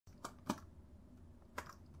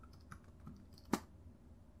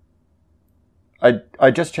I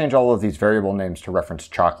just changed all of these variable names to reference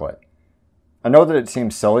chocolate. I know that it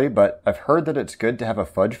seems silly, but I've heard that it's good to have a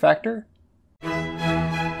fudge factor.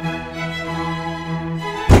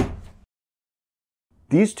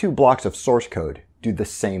 These two blocks of source code do the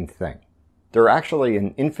same thing. There are actually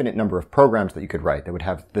an infinite number of programs that you could write that would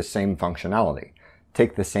have the same functionality,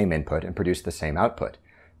 take the same input and produce the same output.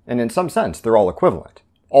 And in some sense, they're all equivalent.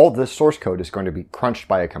 All this source code is going to be crunched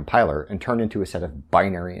by a compiler and turned into a set of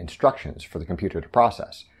binary instructions for the computer to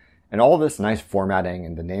process. And all this nice formatting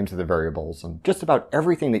and the names of the variables and just about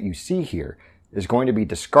everything that you see here is going to be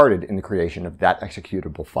discarded in the creation of that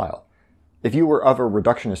executable file. If you were of a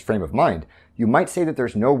reductionist frame of mind, you might say that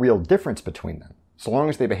there's no real difference between them. So long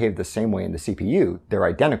as they behave the same way in the CPU, they're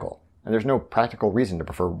identical, and there's no practical reason to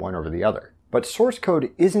prefer one over the other. But source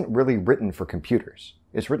code isn't really written for computers.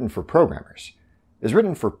 It's written for programmers. It's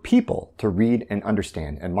written for people to read and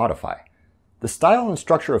understand and modify. The style and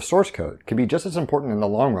structure of source code can be just as important in the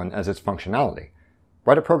long run as its functionality.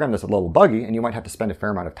 Write a program that's a little buggy and you might have to spend a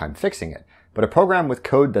fair amount of time fixing it, but a program with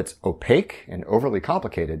code that's opaque and overly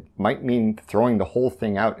complicated might mean throwing the whole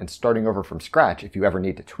thing out and starting over from scratch if you ever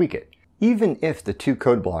need to tweak it. Even if the two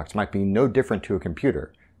code blocks might be no different to a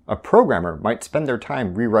computer, a programmer might spend their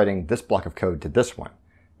time rewriting this block of code to this one,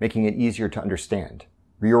 making it easier to understand,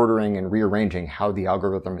 reordering and rearranging how the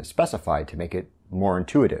algorithm is specified to make it more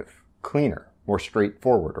intuitive, cleaner, more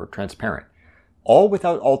straightforward or transparent, all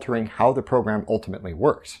without altering how the program ultimately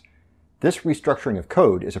works. This restructuring of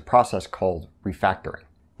code is a process called refactoring.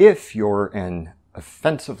 If you're an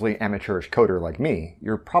offensively amateurish coder like me,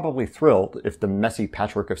 you're probably thrilled if the messy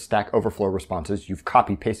patchwork of Stack Overflow responses you've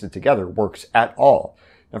copy-pasted together works at all,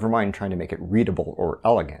 never mind trying to make it readable or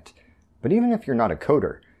elegant. But even if you're not a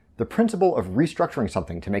coder, the principle of restructuring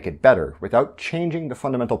something to make it better without changing the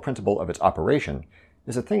fundamental principle of its operation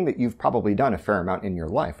is a thing that you've probably done a fair amount in your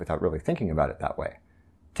life without really thinking about it that way.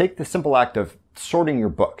 Take the simple act of sorting your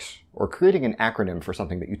books, or creating an acronym for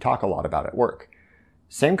something that you talk a lot about at work.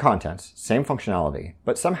 Same contents, same functionality,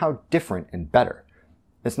 but somehow different and better.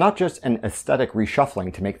 It's not just an aesthetic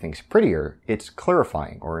reshuffling to make things prettier, it's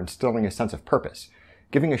clarifying or instilling a sense of purpose,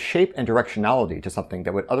 giving a shape and directionality to something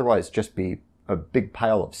that would otherwise just be a big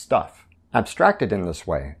pile of stuff. Abstracted in this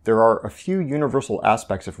way, there are a few universal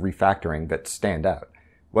aspects of refactoring that stand out,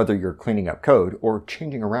 whether you're cleaning up code or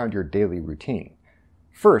changing around your daily routine.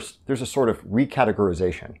 First, there's a sort of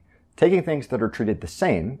recategorization, taking things that are treated the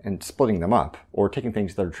same and splitting them up, or taking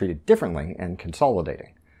things that are treated differently and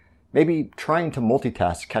consolidating. Maybe trying to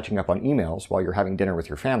multitask catching up on emails while you're having dinner with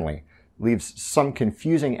your family leaves some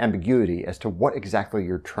confusing ambiguity as to what exactly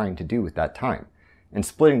you're trying to do with that time, and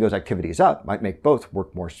splitting those activities up might make both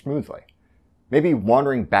work more smoothly. Maybe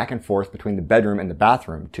wandering back and forth between the bedroom and the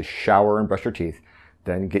bathroom to shower and brush your teeth,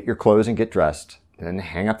 then get your clothes and get dressed, then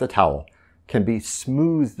hang up the towel, can be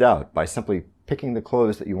smoothed out by simply picking the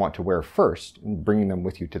clothes that you want to wear first and bringing them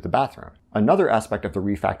with you to the bathroom. Another aspect of the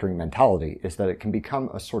refactoring mentality is that it can become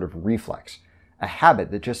a sort of reflex, a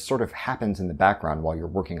habit that just sort of happens in the background while you're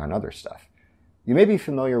working on other stuff. You may be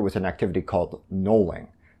familiar with an activity called knolling,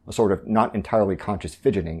 a sort of not entirely conscious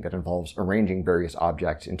fidgeting that involves arranging various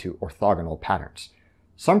objects into orthogonal patterns.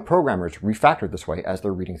 Some programmers refactor this way as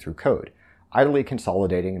they're reading through code, idly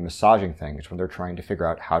consolidating and massaging things when they're trying to figure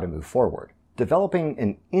out how to move forward. Developing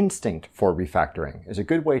an instinct for refactoring is a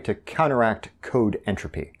good way to counteract code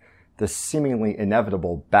entropy, the seemingly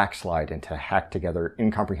inevitable backslide into hacked-together,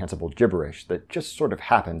 incomprehensible gibberish that just sort of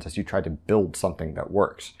happens as you try to build something that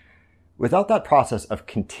works. Without that process of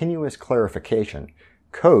continuous clarification,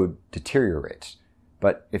 code deteriorates.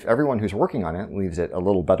 But if everyone who's working on it leaves it a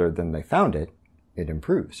little better than they found it, it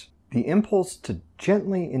improves. The impulse to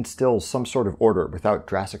gently instill some sort of order without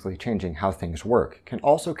drastically changing how things work can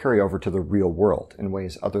also carry over to the real world in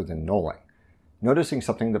ways other than knolling. Noticing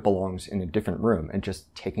something that belongs in a different room and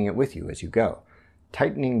just taking it with you as you go.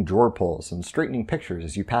 Tightening drawer pulls and straightening pictures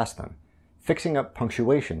as you pass them. Fixing up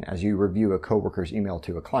punctuation as you review a coworker's email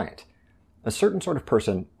to a client. A certain sort of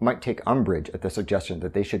person might take umbrage at the suggestion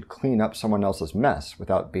that they should clean up someone else's mess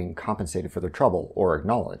without being compensated for their trouble or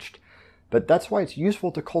acknowledged. But that's why it's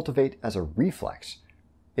useful to cultivate as a reflex.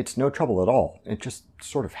 It's no trouble at all. It just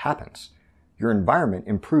sort of happens. Your environment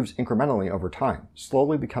improves incrementally over time,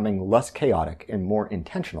 slowly becoming less chaotic and more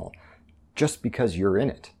intentional, just because you're in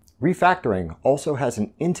it. Refactoring also has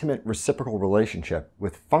an intimate reciprocal relationship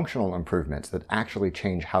with functional improvements that actually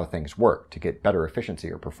change how things work to get better efficiency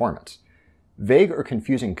or performance. Vague or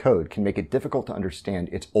confusing code can make it difficult to understand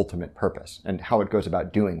its ultimate purpose and how it goes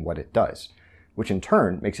about doing what it does, which in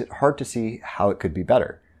turn makes it hard to see how it could be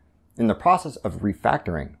better. In the process of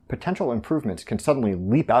refactoring, potential improvements can suddenly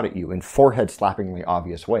leap out at you in forehead-slappingly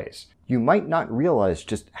obvious ways. You might not realize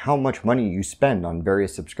just how much money you spend on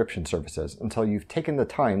various subscription services until you've taken the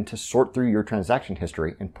time to sort through your transaction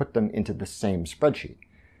history and put them into the same spreadsheet.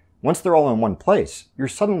 Once they're all in one place, you're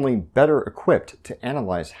suddenly better equipped to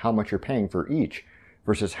analyze how much you're paying for each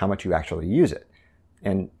versus how much you actually use it.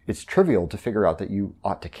 And it's trivial to figure out that you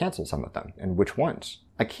ought to cancel some of them, and which ones.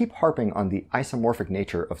 I keep harping on the isomorphic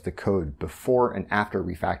nature of the code before and after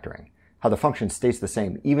refactoring, how the function stays the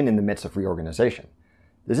same even in the midst of reorganization.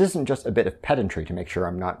 This isn't just a bit of pedantry to make sure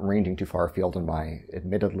I'm not ranging too far afield in my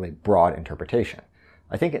admittedly broad interpretation.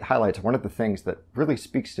 I think it highlights one of the things that really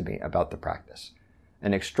speaks to me about the practice,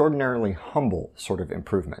 an extraordinarily humble sort of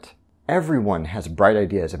improvement. Everyone has bright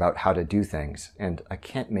ideas about how to do things, and I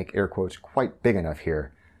can't make air quotes quite big enough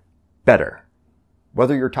here, better.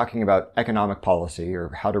 Whether you're talking about economic policy or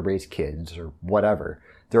how to raise kids or whatever,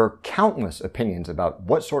 there are countless opinions about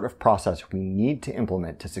what sort of process we need to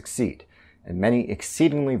implement to succeed, and many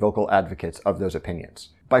exceedingly vocal advocates of those opinions.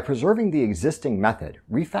 By preserving the existing method,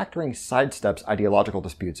 refactoring sidesteps ideological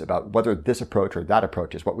disputes about whether this approach or that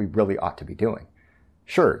approach is what we really ought to be doing.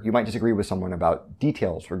 Sure, you might disagree with someone about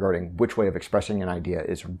details regarding which way of expressing an idea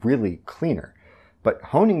is really cleaner, but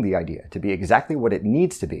honing the idea to be exactly what it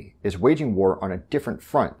needs to be is waging war on a different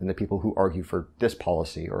front than the people who argue for this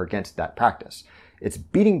policy or against that practice. It's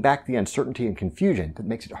beating back the uncertainty and confusion that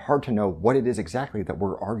makes it hard to know what it is exactly that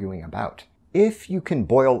we're arguing about. If you can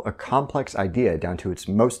boil a complex idea down to its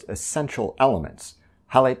most essential elements,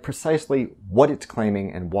 highlight precisely what it's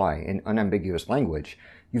claiming and why in unambiguous language,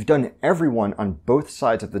 you've done everyone on both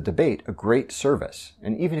sides of the debate a great service.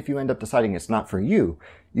 And even if you end up deciding it's not for you,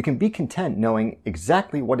 you can be content knowing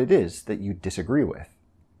exactly what it is that you disagree with.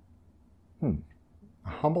 A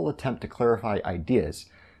humble attempt to clarify ideas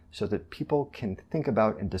so that people can think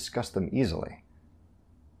about and discuss them easily.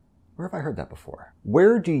 Where have I heard that before?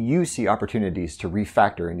 Where do you see opportunities to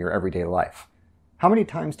refactor in your everyday life? How many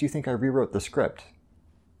times do you think I rewrote the script?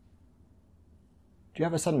 Do you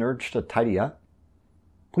have a sudden urge to tidy up?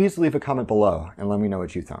 Please leave a comment below and let me know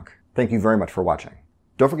what you think. Thank you very much for watching.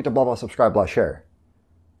 Don't forget to blah blah subscribe, blah share,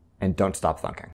 and don't stop thunking.